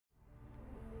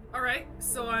Alright,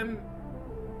 so I'm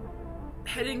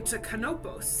heading to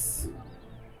Canopus,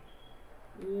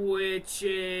 which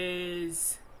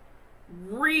is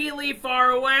really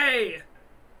far away.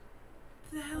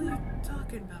 What the hell are you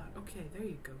talking about? Okay, there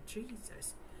you go.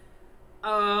 Jesus.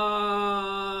 I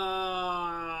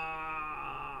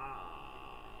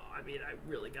mean, I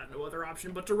really got no other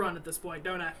option but to run at this point,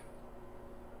 don't I?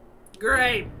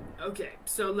 Great. Okay,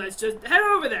 so let's just head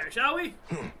over there, shall we?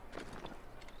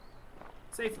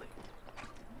 Safely.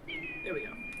 There we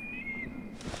go.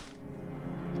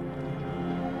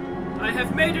 I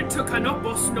have made it to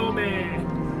Canopus Nome.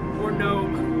 Or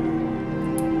Nome.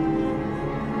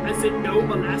 As in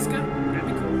Nome, Alaska? That'd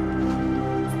be cool.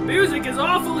 Music is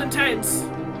awful intense.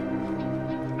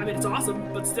 I mean, it's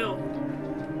awesome, but still.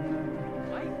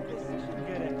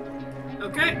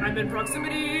 Okay, I'm in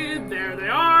proximity. There they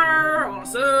are.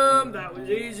 Awesome. That was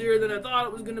easier than I thought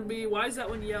it was gonna be. Why is that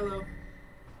one yellow?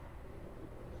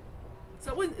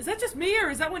 Is that just me,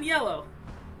 or is that one yellow?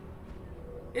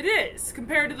 It is,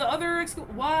 compared to the other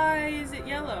why is it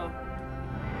yellow?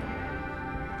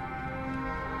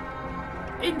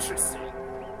 Interesting.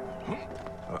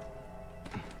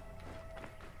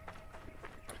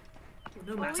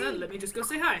 No matter, let me just go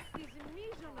say hi.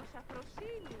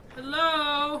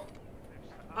 Hello!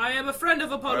 I am a friend of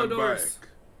Apollodorus.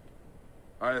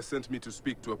 Aya sent me to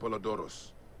speak to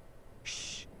Apollodorus.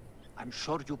 Shh. I'm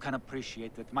sure you can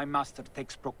appreciate that my master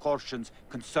takes precautions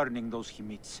concerning those he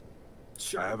meets.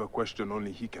 Sure. I have a question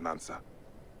only he can answer.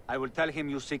 I will tell him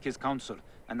you seek his counsel,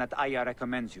 and that Aya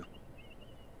recommends you.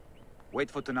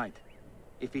 Wait for tonight.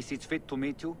 If he sees fit to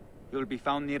meet you, you'll be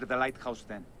found near the lighthouse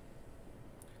then.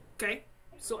 Okay,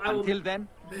 so I will... Until then,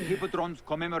 the Hippodrome's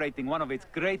commemorating one of its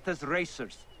greatest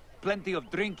racers. Plenty of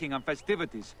drinking and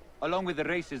festivities, along with the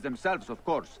races themselves, of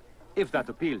course, if that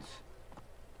appeals.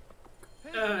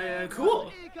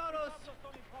 Cool.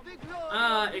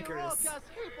 Icarus.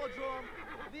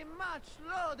 The much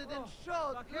lauded and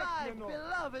short-lived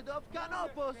beloved of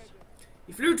Canopus.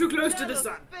 He flew too close to the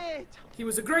sun. He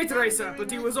was a great racer,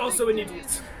 but he was also an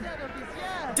idiot.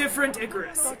 Different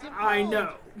Icarus. I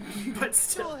know, but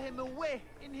still.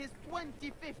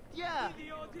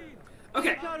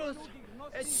 Okay,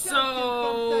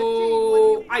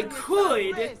 so I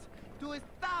could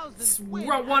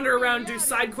wander around, do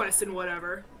side quests and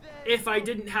whatever, if I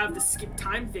didn't have the skip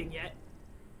time thing yet.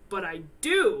 But I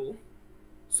do.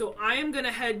 So I am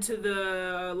gonna head to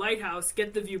the lighthouse,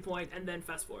 get the viewpoint, and then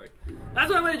fast forward. That's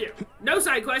what I'm gonna do. No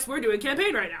side quests, we're doing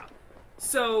campaign right now.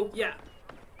 So, yeah.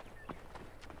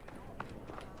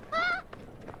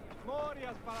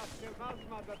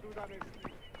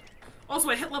 Also,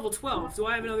 I hit level 12. Do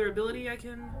I have another ability I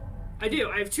can... I do.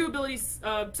 I have 2 ability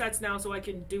sets now, so I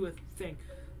can do a thing.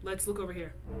 Let's look over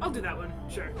here. I'll do that one.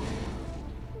 Sure.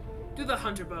 Do the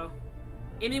hunter bow.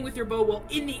 Aiming with your bow while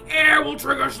in the air will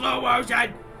trigger slow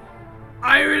motion!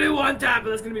 I really want that, but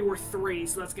that's gonna be worth 3,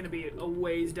 so that's gonna be a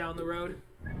ways down the road.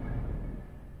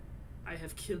 I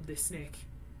have killed this snake.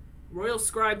 Royal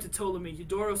scribe to Ptolemy,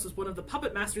 Eudorus was one of the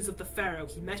puppet masters of the pharaoh.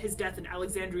 He met his death in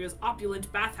Alexandria's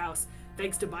opulent bathhouse,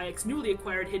 thanks to Bayek's newly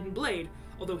acquired hidden blade,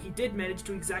 although he did manage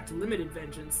to exact limited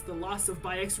vengeance, the loss of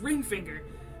Bayek's ring finger.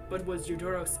 But was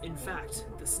Eudorus, in fact,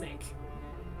 the snake?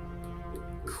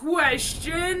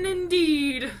 Question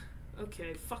indeed.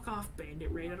 Okay, fuck off,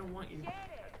 Bandit Raid. I don't want you.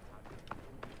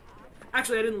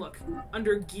 Actually, I didn't look.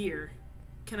 Under gear,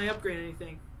 can I upgrade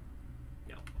anything?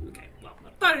 No. Okay, well,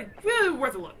 I thought it was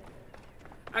worth a look.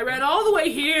 I ran all the way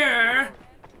here,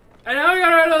 and now I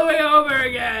gotta run all the way over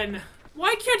again.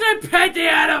 Why can't I pet the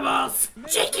animals?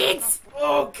 Chickens!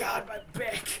 Oh god, my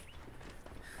back.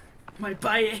 My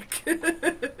back.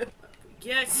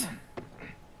 Get.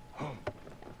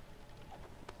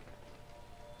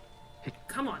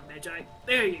 Come on, Magi.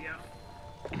 There you go.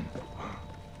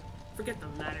 Forget the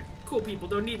ladder. Cool people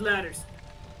don't need ladders.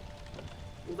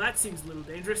 Well, that seems a little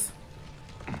dangerous.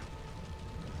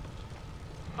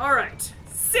 Alright.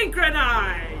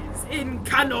 Synchronize in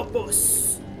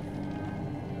Canopus.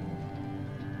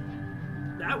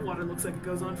 That water looks like it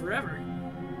goes on forever.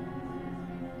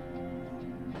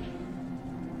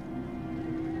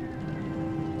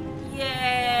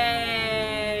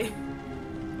 Yay!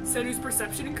 Senu's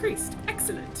perception increased.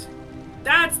 Excellent.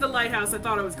 That's the lighthouse I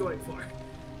thought I was going for.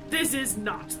 This is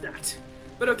not that.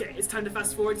 But okay, it's time to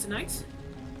fast forward tonight.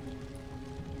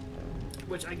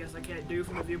 Which I guess I can't do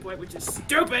from a viewpoint, which is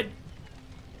stupid!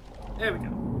 There we go.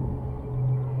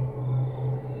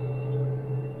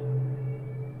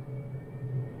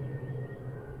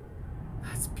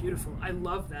 That's beautiful. I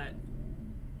love that.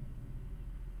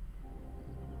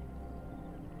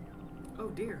 Oh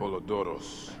dear.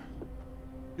 Apollodorus.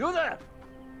 You there!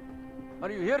 Are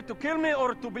you here to kill me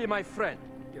or to be my friend?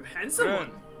 You're a handsome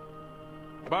one.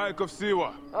 Friend. Bike of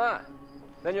Siwa. Ah,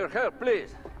 then your help,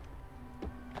 please.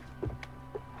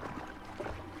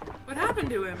 What happened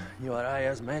to him? You are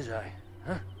Aya's Magi,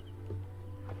 huh?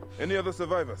 Any other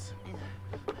survivors?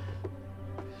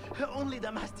 Only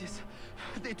Damastis.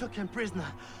 They took him prisoner.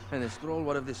 And the scroll,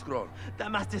 what of the scroll?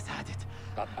 Damastis had it.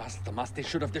 That ass Damastis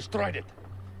should have destroyed it.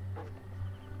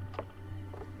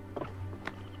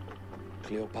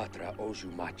 Cleopatra owes you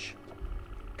much.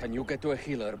 Can you get to a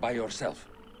healer by yourself?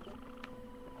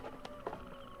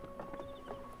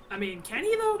 I mean, can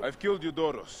he though? I've killed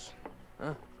Eudoros.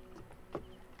 Huh?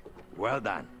 Well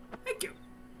done. Thank you.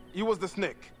 He was the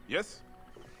snake, yes?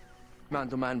 Man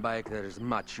to man, Bayek, there is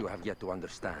much you have yet to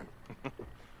understand.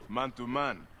 Man to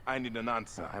man, I need an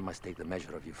answer. I must take the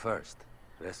measure of you first.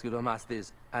 Rescue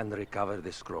Damastis and recover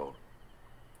the scroll.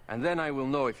 And then I will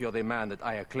know if you're the man that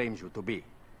Aya claims you to be.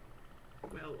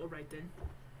 Well, alright then.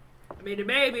 I mean, it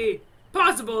may be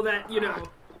possible that, you know,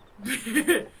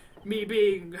 me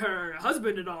being her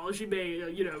husband and all, she may,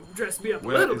 you know, dress me up a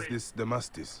Where little is bit. this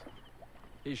Damastis?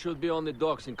 He should be on the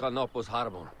docks in Canopus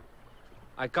Harbor.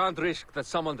 I can't risk that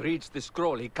someone reads the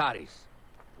scroll he carries.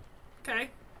 Okay.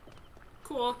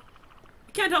 Cool.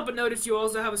 I can't help but notice you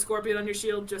also have a scorpion on your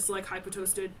shield, just like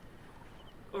Hypotos did.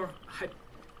 Or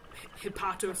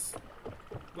Hippatos.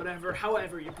 Whatever,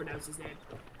 however you pronounce his name.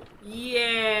 Yeah,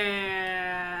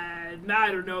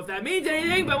 I don't know if that means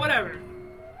anything, but whatever.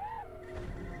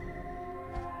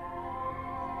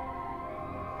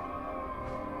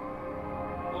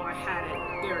 Oh, I had it.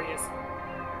 There he is.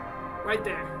 Right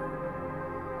there.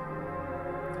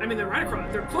 I mean, they're right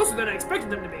across. They're closer than I expected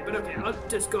them to be, but okay, I'll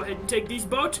just go ahead and take these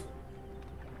boat.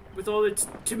 With all its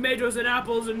tomatoes and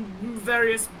apples and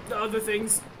various other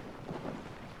things.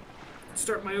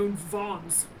 Start my own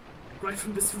Vons. Right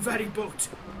from this very boat.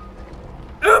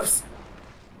 Oops!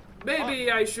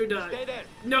 Maybe I should, Stay there.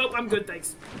 Nope, I'm good,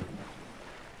 thanks.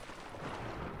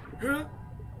 Huh?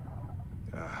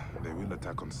 They will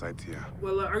attack on sight here.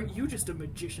 Well, aren't you just a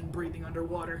magician breathing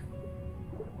underwater?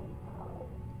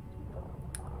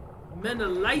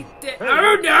 Menelite.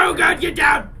 Oh no, God, get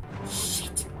down!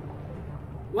 Shit.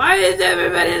 Why is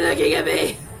everybody looking at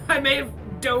me? I may have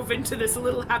dove into this a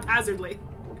little haphazardly.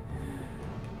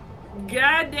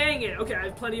 God dang it. Okay, I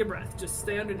have plenty of breath. Just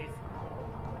stay underneath.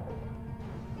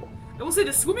 I will say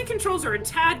the swimming controls are a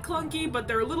tad clunky, but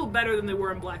they're a little better than they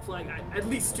were in Black Flag, at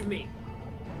least to me.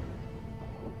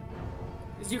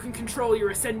 Because you can control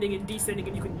your ascending and descending,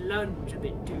 and you can lunge a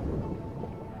bit too.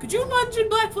 Could you lunge in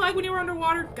Black Flag when you were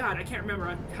underwater? God, I can't remember.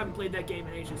 I haven't played that game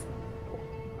in ages.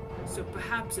 So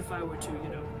perhaps if I were to, you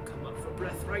know, come up for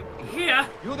breath right here.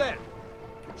 You there!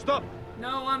 Stop!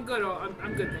 No, I'm good.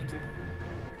 I'm good, thank you.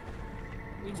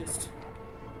 Let me just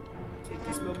take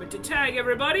this moment to tag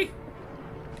everybody.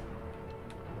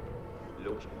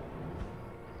 Look.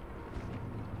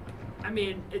 I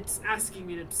mean, it's asking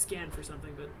me to scan for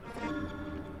something, but okay.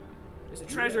 There's a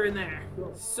treasure in there.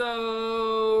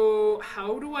 So,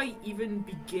 how do I even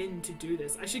begin to do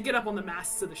this? I should get up on the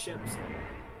masts of the ships.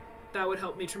 That would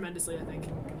help me tremendously, I think.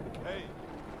 Hey!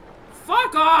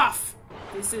 Fuck off!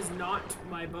 This is not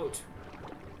my boat.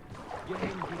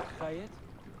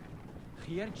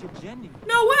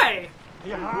 No way!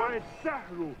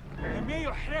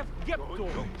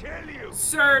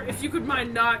 Sir, if you could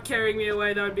mind not carrying me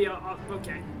away, that would be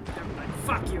okay. Never mind.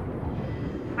 Fuck you.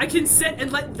 I can sit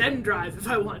and let them drive if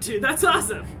I want to. That's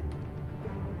awesome.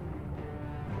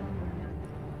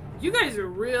 You guys are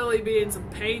really being some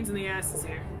pains in the asses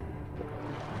here.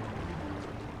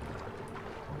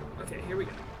 Okay, here we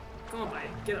go. Come on, buddy.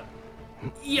 Get up.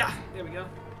 Yeah, there we go.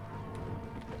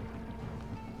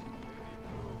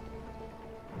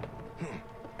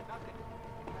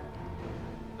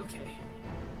 Okay.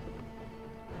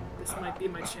 This might be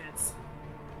my chance.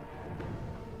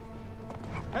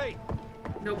 Hey!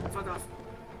 Nope, fuck off.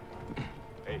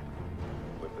 Hey,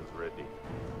 weapons ready.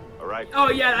 All right. Oh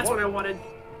yeah, that's what I wanted.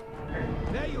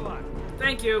 There you are!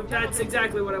 Thank you. That's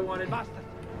exactly what I wanted. Bastard!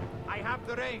 I have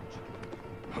the range!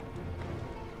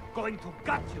 Going to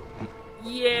gut you!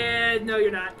 Yeah, no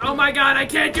you're not. Oh my god, I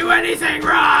can't do anything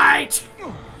right!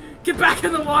 Get back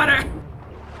in the water!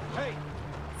 Hey!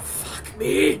 Fuck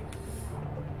me!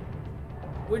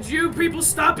 Would you people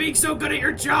stop being so good at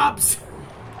your jobs?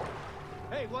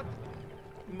 Hey, what?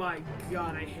 My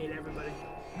god, I hate everybody.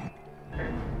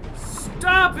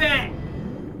 Stop it!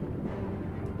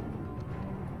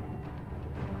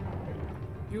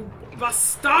 You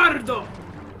bastardo!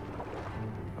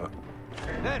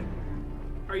 There!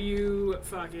 Are you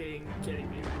fucking kidding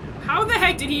me right now? How the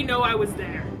heck did he know I was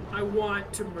there? I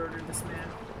want to murder this man.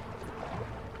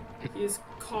 He is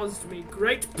caused me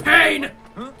great pain!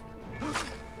 Huh?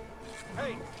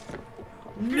 Hey!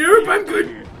 Nope, I'm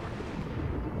good!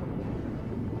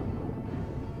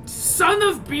 Son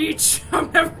of beach!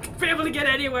 I'm never gonna be able to get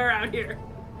anywhere out here.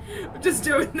 I'm just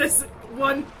doing this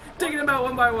taking them out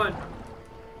one by one.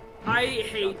 I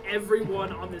hate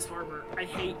everyone on this harbor. I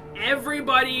hate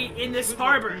everybody in this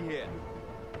harbor.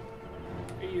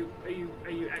 Are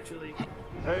you actually?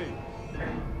 Hey!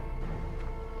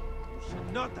 You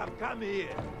should not have come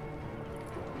here.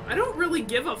 I don't really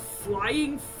give a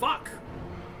flying fuck.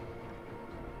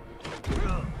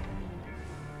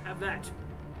 Have that.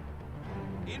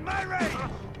 In my range!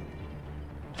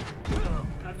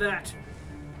 Have that.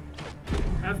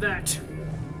 Have that.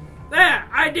 There!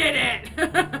 I did it!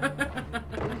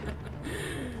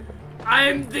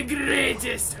 I'm the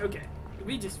greatest! Okay.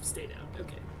 We just stay down.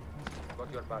 Okay.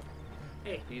 Got your back.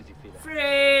 Hey. Easy, fella.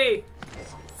 Free!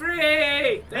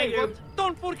 Free! Thank you. But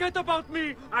don't forget about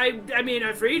me! I mean,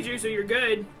 I freed you, so you're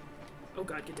good. Oh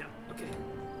god, get down. Okay.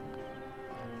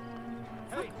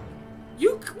 Hey!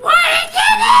 You. What?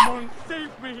 Come on,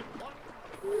 save me!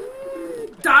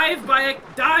 Dive, Bayek!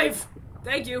 Dive!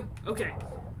 Thank you. Okay.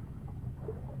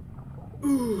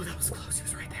 Ooh, that was close. He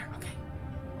was right there. Okay.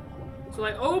 So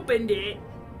I opened it,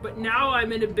 but now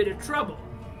I'm in a bit of trouble.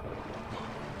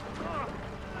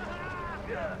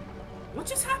 What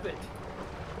just happened?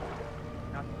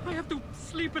 I have to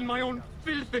sleep in my own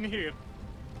filth in here.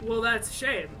 Well, that's a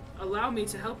shame. Allow me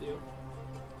to help you.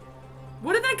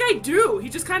 What did that guy do? He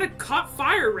just kind of caught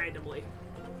fire randomly.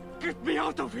 Get me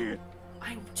out of here!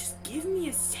 Just give me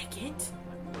a second.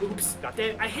 Oops.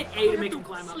 I hit A to make him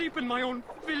climb up. Sleep in my own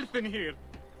filth in here.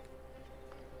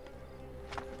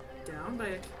 Down by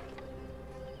a...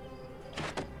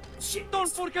 Shit. Don't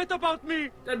forget about me!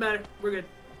 Doesn't matter. We're good.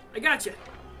 I got you.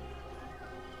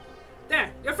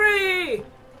 There. You're free!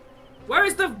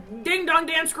 Where's the ding-dong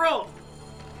damn scroll?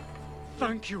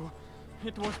 Thank you.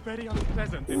 It was very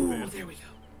unpleasant in there. There we go.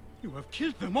 You have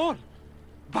killed them all.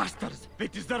 Bastards! They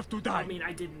deserve to die. I mean,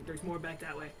 I didn't. There's more back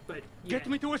that way, but yeah. Get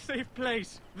me to a safe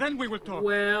place. Then we will talk.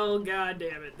 Well,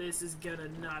 goddamn it. This is gonna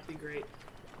not be great.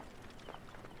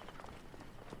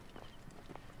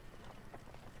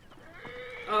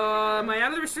 Am I out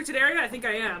of the restricted area? I think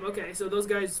I am. Okay, so those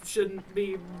guys shouldn't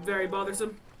be very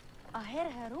bothersome.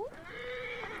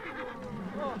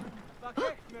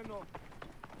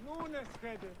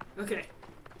 Okay.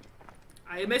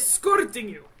 I am escorting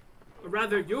you. Or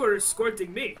rather, you're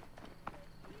escorting me.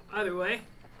 Either way,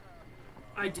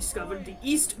 I discovered the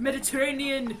East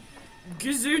Mediterranean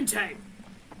Gesundheit.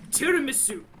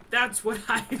 Tiramisu. That's what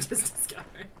I just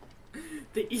discovered.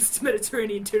 The East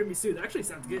Mediterranean tiramisu. That actually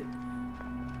sounds good.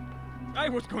 I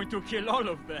was going to kill all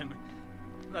of them.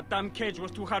 That damn cage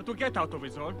was too hard to get out of,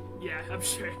 is all. Yeah, I'm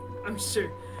sure.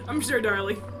 I'm sure,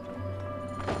 darling.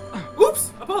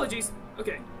 Oops! Apologies.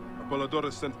 Okay.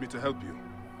 Apollodorus sent me to help you.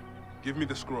 Give me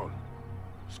the scroll.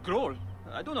 Scroll?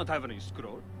 I do not have any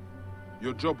scroll.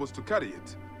 Your job was to carry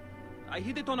it. I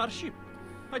hid it on our ship.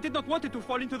 I did not want it to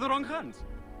fall into the wrong hands.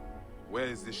 Where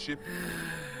is this ship?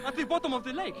 At the bottom of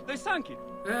the lake. They sank it.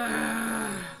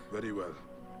 Very well.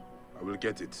 I will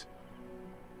get it.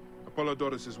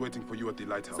 Apollodorus is waiting for you at the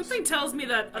lighthouse. Something tells me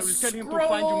that a I will scroll... tell him to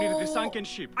find you near the sunken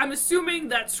ship. I'm assuming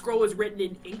that scroll is written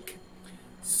in ink.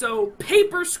 So,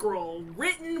 paper scroll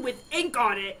written with ink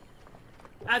on it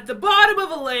at the bottom of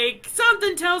a lake,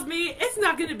 something tells me it's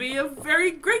not going to be of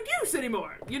very great use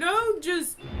anymore. You know?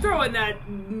 Just throwing that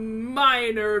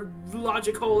minor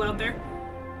logic hole out there.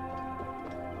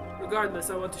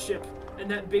 Regardless, I want the ship. And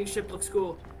that big ship looks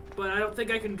cool. But I don't think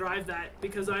I can drive that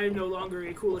because I am no longer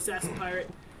a cool assassin pirate.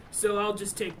 So I'll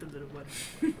just take the little one.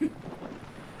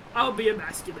 I'll be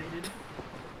emasculated.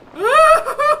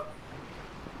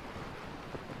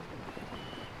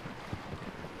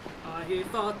 I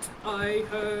thought I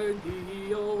heard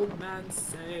the old man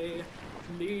say,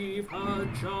 "Leave her,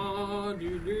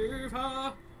 Johnny, leave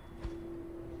her."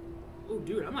 Oh,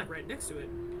 dude, I'm like right next to it.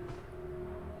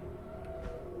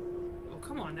 Oh,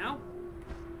 come on now.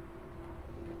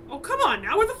 Oh, come on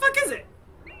now. Where the fuck is it?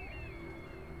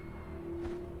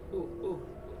 Oh, oh,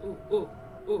 oh, oh,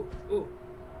 oh, oh.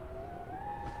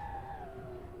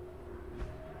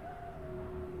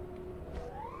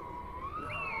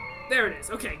 There it is.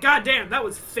 Okay, goddamn, that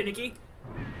was finicky.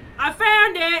 I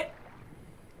found it!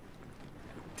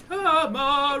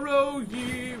 Tomorrow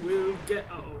ye will get...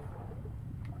 Uh-oh.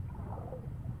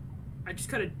 I just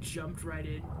kind of jumped right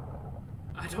in.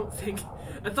 I don't think...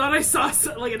 I thought I saw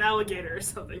like an alligator or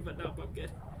something, but nope, I'm good.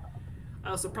 I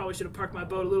also probably should have parked my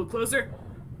boat a little closer,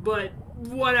 but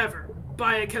whatever.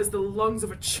 Bayek has the lungs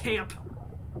of a champ.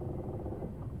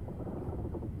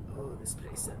 Oh, this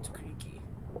place sounds creaky.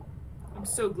 I'm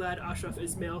so glad Ashraf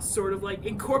Ismail sort of like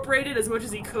incorporated as much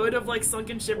as he could of like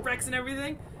sunken shipwrecks and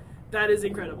everything. That is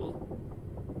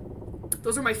incredible.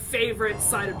 Those are my favorite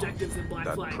side objectives in Black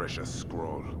Flag. That precious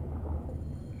scroll.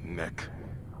 Neck.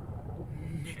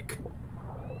 Nick.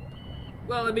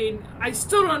 Well, I mean, I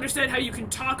still don't understand how you can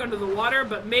talk under the water,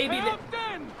 but maybe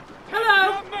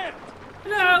Hello!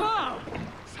 Hello!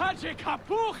 Thank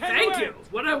you!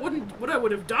 What I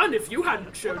would have done if you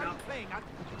hadn't showed up.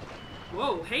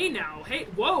 Whoa, hey now. Hey,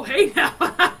 whoa, hey now.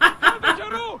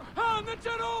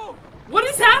 What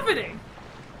is happening?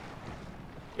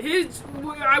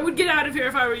 I would get out of here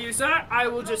if I were you, sir. I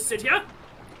will just sit here.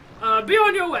 Be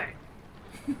on your way.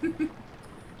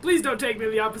 Please don't take me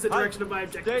in the opposite direction of my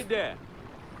objective. Stay there.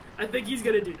 I think he's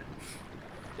gonna do that.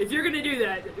 If you're gonna do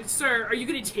that, sir, are you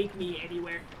gonna take me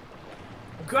anywhere?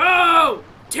 Go!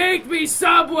 Take me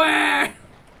somewhere!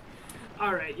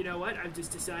 Alright, you know what? I've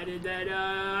just decided that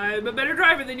I'm a better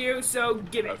driver than you, so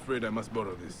give it. Afraid I must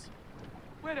borrow this.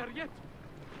 Where are you?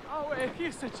 Oh,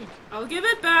 here's such a... I'll give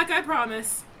it back, I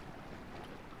promise.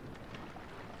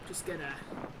 Just gonna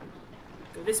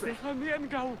go this way. I'm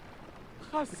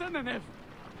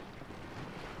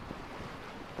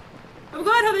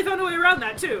glad how they found a way around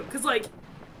that, too. Because, like,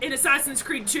 in Assassin's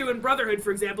Creed 2 and Brotherhood, for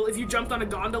example, if you jumped on a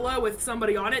gondola with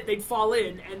somebody on it, they'd fall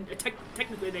in, and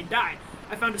technically they'd die.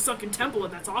 I found a sunken temple,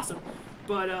 and that's awesome.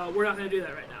 But we're not going to do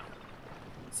that right now.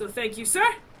 So thank you, sir.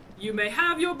 You may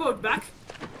have your boat back.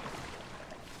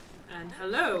 And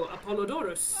hello,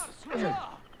 Apollodorus.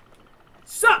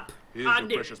 Sup? Here's your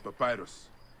precious papyrus.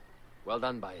 Well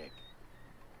done, Bayek.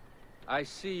 I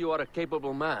see you are a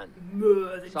capable man.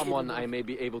 Someone I may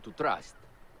be able to trust.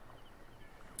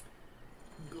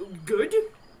 Good.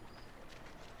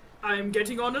 I'm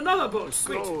getting on another boat. The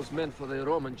scroll was meant for the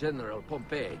Roman general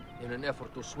Pompey in an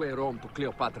effort to sway Rome to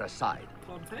Cleopatra's side.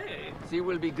 Pompey? She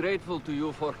will be grateful to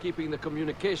you for keeping the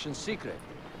communication secret.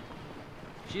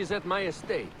 She's at my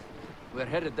estate. We're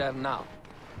headed there now.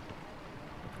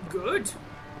 Good.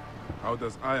 How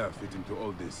does Aya fit into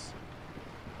all this?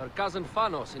 Her cousin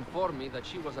Phanos informed me that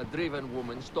she was a driven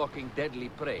woman stalking deadly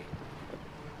prey.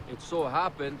 It so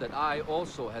happened that I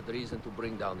also had reason to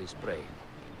bring down this prey.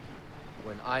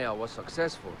 When Aya was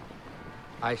successful,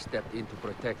 I stepped in to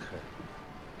protect her.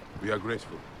 We are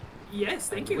grateful. Yes,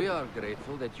 thank you. We are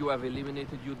grateful that you have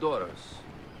eliminated Eudorus.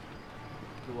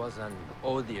 He was an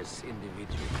odious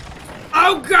individual.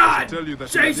 Oh God! I tell you that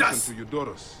Jesus! in addition to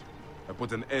Eudorus, I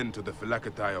put an end to the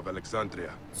Philaketae of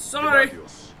Alexandria. Sorry.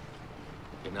 Gennadios.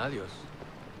 Gennadios?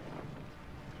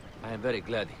 I am very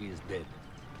glad he is dead.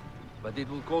 But it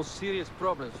will cause serious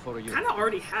problems for you. Kinda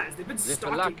already has. They've been The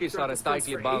stalking Philakis throughout are a this place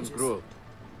tightly for bound ages. group.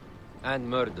 And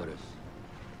murderers.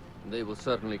 They will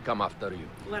certainly come after you.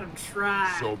 Let them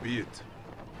try. So be it.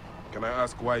 Can I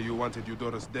ask why you wanted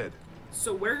Eudorus dead?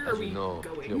 So where are As we you know,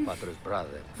 going? Cleopatra's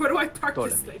brother, Where do I park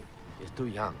this Ptolemy, thing? is too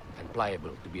young and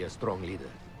pliable to be a strong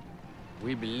leader.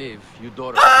 We believe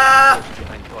Eudorus is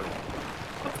behind Ptolemy.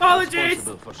 Apologies!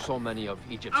 Responsible for so many of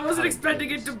Egypt's I wasn't current expecting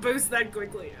it kings. to boost that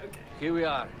quickly. Okay. Here we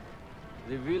are.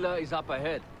 The villa is up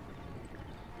ahead.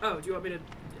 Oh, do you want me to...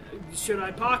 should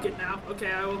I park it now?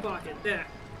 Okay, I will park it. There.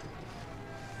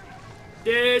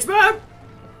 Dismount!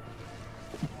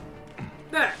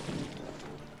 There.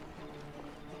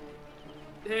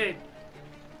 Hey.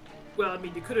 Well, I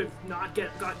mean, you could have not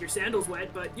got your sandals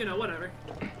wet, but, you know, whatever.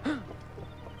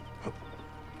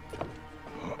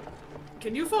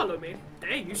 Can you follow me?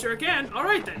 Dang, you sure can.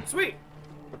 Alright then, sweet.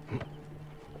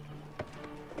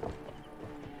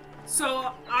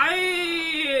 So,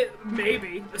 I...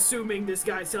 maybe, assuming this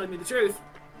guy's telling me the truth,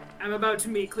 I'm about to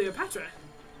meet Cleopatra.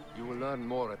 You will learn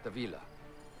more at the villa.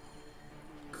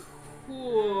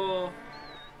 Cool.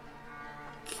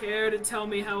 Care to tell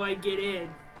me how I get in?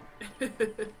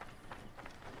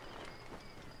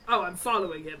 Oh, I'm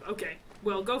following him. Okay.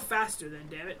 Well, go faster then,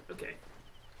 damn it. Okay.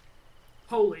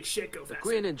 Holy shit, go faster. The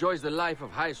Queen enjoys the life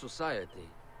of high society.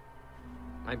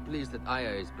 I'm pleased that Aya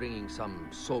is bringing some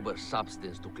sober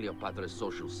substance to Cleopatra's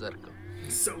social circle.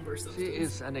 Sober She substance.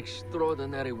 is an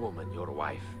extraordinary woman, your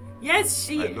wife. Yes,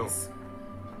 she I is. know.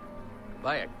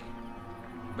 Bayek,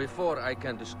 before I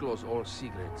can disclose all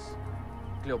secrets,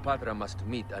 Cleopatra must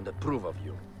meet and approve of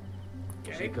you.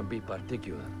 She Okay, can be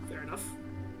particular. fair enough.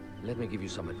 Let me give you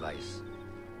some advice.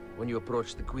 When you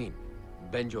approach the Queen,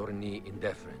 bend your knee in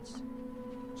deference.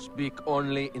 Speak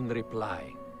only in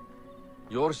reply.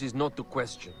 Yours is not to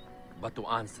question, but to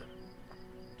answer.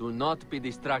 Do not be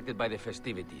distracted by the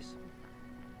festivities.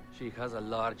 She has a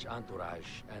large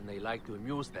entourage, and they like to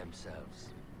amuse themselves.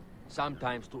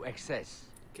 Sometimes to excess.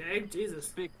 Okay, Jesus.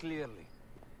 Speak clearly,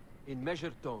 in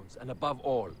measured tones, and above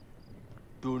all,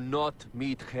 Do not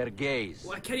meet her gaze.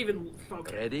 Well, I can't even.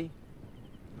 Okay. Ready?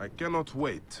 I cannot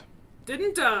wait.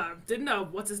 Didn't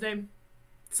what's his name?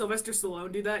 Sylvester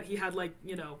Stallone do that? He had, like,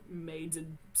 you know, maids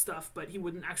and stuff, but he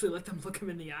wouldn't actually let them look him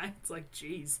in the eye. It's like,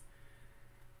 jeez.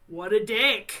 What a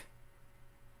dick!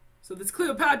 So this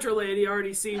Cleopatra lady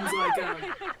already seems like a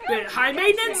bit high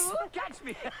maintenance. Catch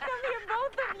me! Come here,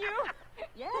 both of you.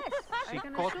 Yes, She I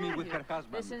can caught assure me with you. her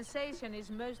husband. The sensation is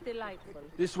most delightful.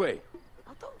 This way.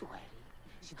 Oh, don't worry.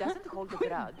 She doesn't hold the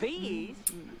ground. Please.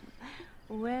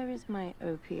 Where is my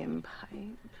opium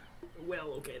pipe? Well,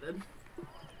 okay then.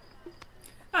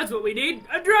 That's what we need.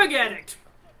 A drug addict.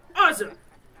 Awesome.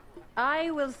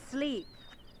 I will sleep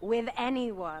with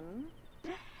anyone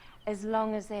as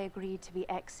long as they agree to be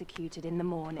executed in the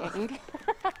morning.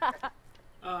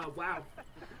 Wow.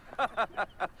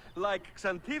 Like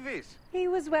Xantivis. He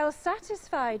was well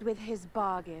satisfied with his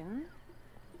bargain.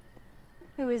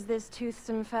 Who is this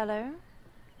toothsome fellow?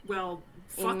 Well,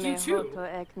 fuck you too.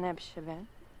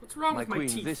 What's wrong My with my queen,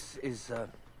 teeth? this is,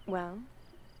 Well,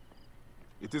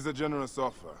 It is a generous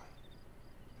offer.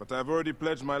 But I've already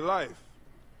pledged my life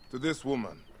to this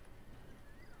woman.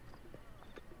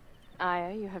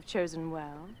 Aya, you have chosen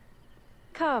well.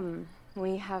 Come,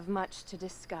 we have much to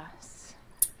discuss.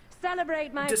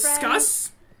 Celebrate, my friend.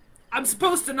 Discuss? I'm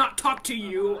supposed to not talk to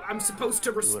you. I'm supposed to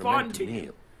you were respond meant to to you.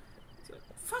 kneel. So,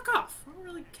 fuck off. I don't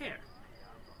really care.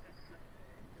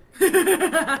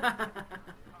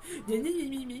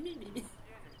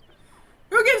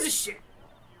 Who gives a shit?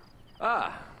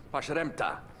 Ah,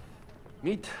 Pashremta.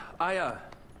 Meet Aya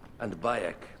and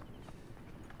Bayek.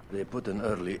 They put an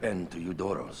early end to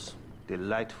Eudoros.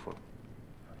 Delightful.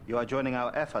 You are joining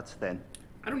our efforts, then?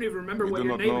 I don't even remember We what do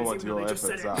your not name know is, what even though your they just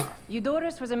said efforts it. are.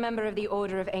 Eudoros was a member of the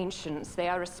Order of Ancients. They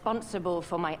are responsible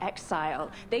for my exile.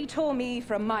 They tore me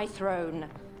from my throne.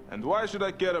 And why should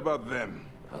I care about them?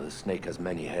 Now, the snake has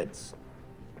many heads.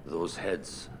 Those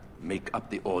heads make up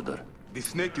the Order. The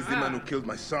snake is the man who killed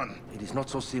my son. It is not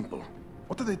so simple.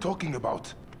 What are they talking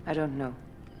about? I don't know.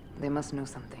 They must know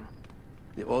something.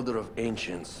 The Order of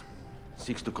Ancients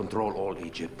seeks to control all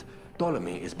Egypt.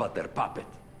 Ptolemy is but their puppet.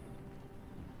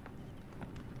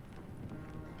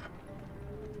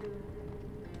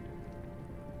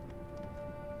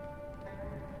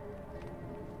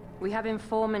 We have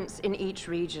informants in each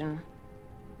region.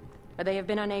 But they have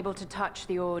been unable to touch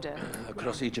the Order.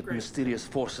 Across Egypt, mysterious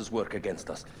forces work against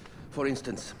us. For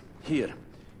instance, here,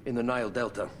 in the Nile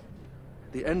Delta,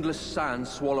 the endless sands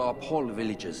swallow up whole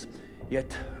villages,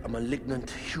 yet a malignant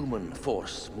human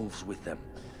force moves with them.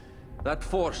 That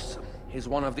force is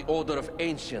one of the Order of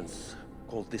Ancients,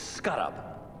 called the Scarab.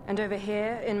 And over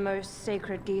here, in most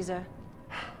sacred Giza,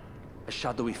 A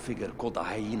shadowy figure called the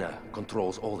Hyena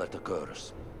controls all that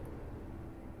occurs.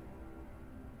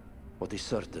 What is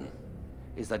certain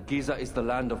is that Giza is the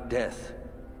land of death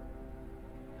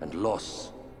and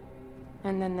loss.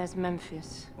 and then there's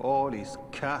Memphis. All is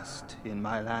cursed in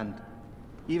my land.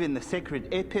 Even the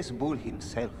sacred Apis bull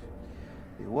himself.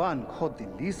 The one called the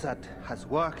Lizard has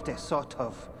worked a sort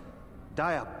of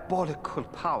diabolical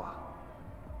power.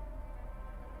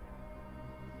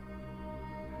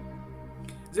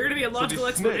 Is there going to be a logical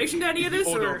explanation to any of this,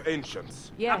 Order or of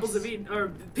Ancients. Yes. apples of Eden, or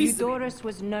pieces of Eden? Eudoros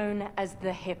was known as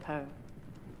the Hippo.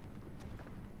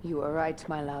 You are right,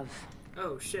 my love.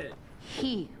 Oh shit!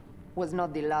 He was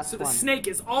not the last So the one. snake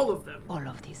is all of them. All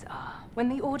of these are. When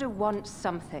the Order wants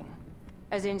something,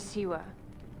 as in Siwa,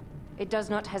 it does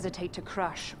not hesitate to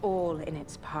crush all in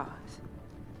its path.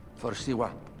 For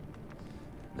Siwa,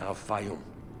 now Fayum.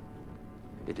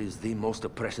 It is the most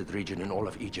oppressed region in all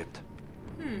of Egypt,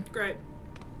 Great.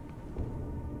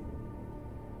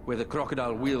 where the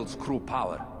crocodile wields cruel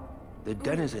power. The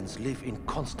denizens live in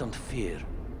constant fear.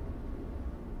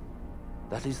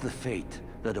 That is the fate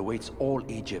that awaits all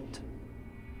Egypt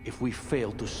if we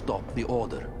fail to stop the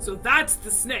Order. So that's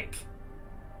the snake.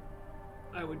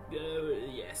 I would,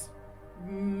 yes.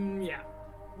 Yeah.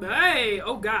 Hey!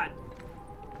 Oh god.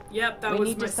 Yep, that We was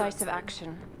need my decisive sense.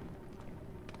 action.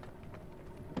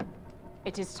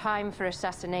 It is time for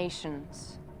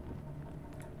assassinations.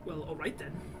 Well, alright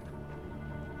then.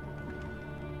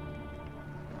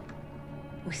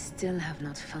 We still have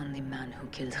not found the man who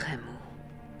killed Remu.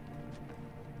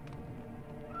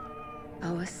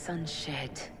 Our son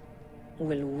Shed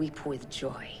will weep with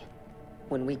joy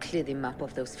when we clear the map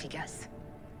of those figures.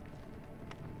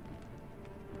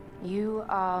 You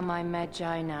are my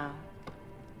Magi now.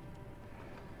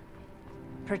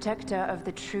 Protector of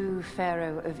the true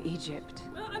Pharaoh of Egypt.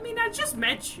 Well, I mean, I just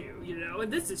met you, you know,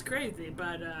 and this is crazy,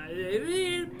 but,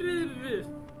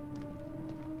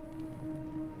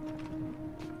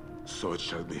 So it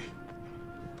shall be.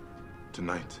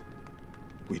 Tonight.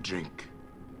 We drink.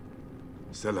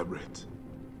 Celebrate.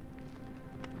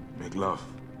 Make love.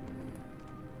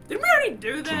 Didn't we already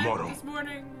do that Tomorrow. this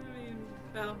morning? I mean,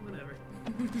 well, whatever.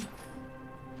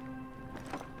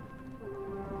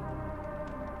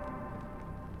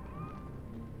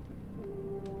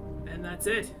 And that's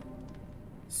it.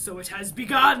 So it has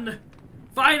begun!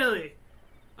 Finally!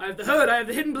 I have the hood, I have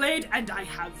the hidden blade, and I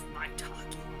have my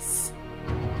targets.